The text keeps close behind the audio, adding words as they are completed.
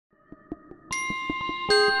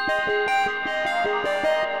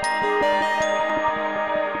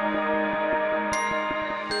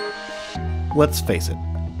Let's face it,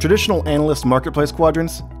 traditional analyst marketplace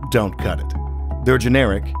quadrants don't cut it. They're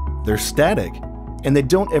generic, they're static, and they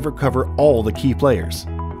don't ever cover all the key players.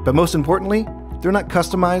 But most importantly, they're not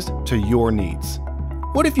customized to your needs.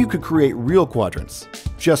 What if you could create real quadrants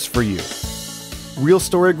just for you? Real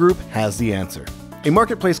Story Group has the answer. A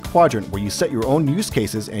marketplace quadrant where you set your own use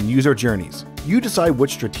cases and user journeys. You decide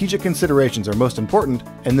which strategic considerations are most important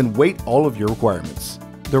and then weight all of your requirements.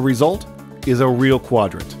 The result is a real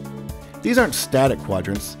quadrant. These aren't static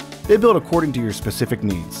quadrants, they build according to your specific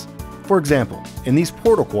needs. For example, in these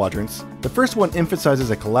portal quadrants, the first one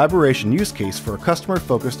emphasizes a collaboration use case for a customer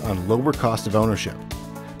focused on lower cost of ownership.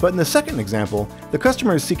 But in the second example, the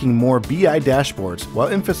customer is seeking more BI dashboards while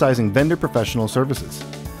emphasizing vendor professional services.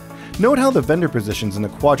 Note how the vendor positions in the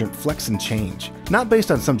quadrant flex and change, not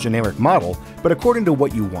based on some generic model, but according to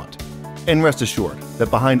what you want. And rest assured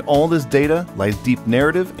that behind all this data lies deep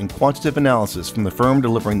narrative and quantitative analysis from the firm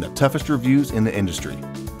delivering the toughest reviews in the industry.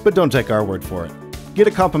 But don't take our word for it. Get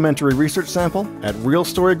a complimentary research sample at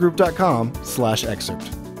realstorygroup.com/excerpt.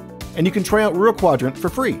 And you can try out Real Quadrant for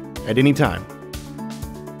free at any time.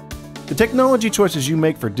 The technology choices you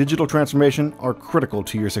make for digital transformation are critical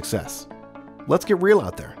to your success. Let's get real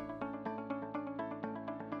out there.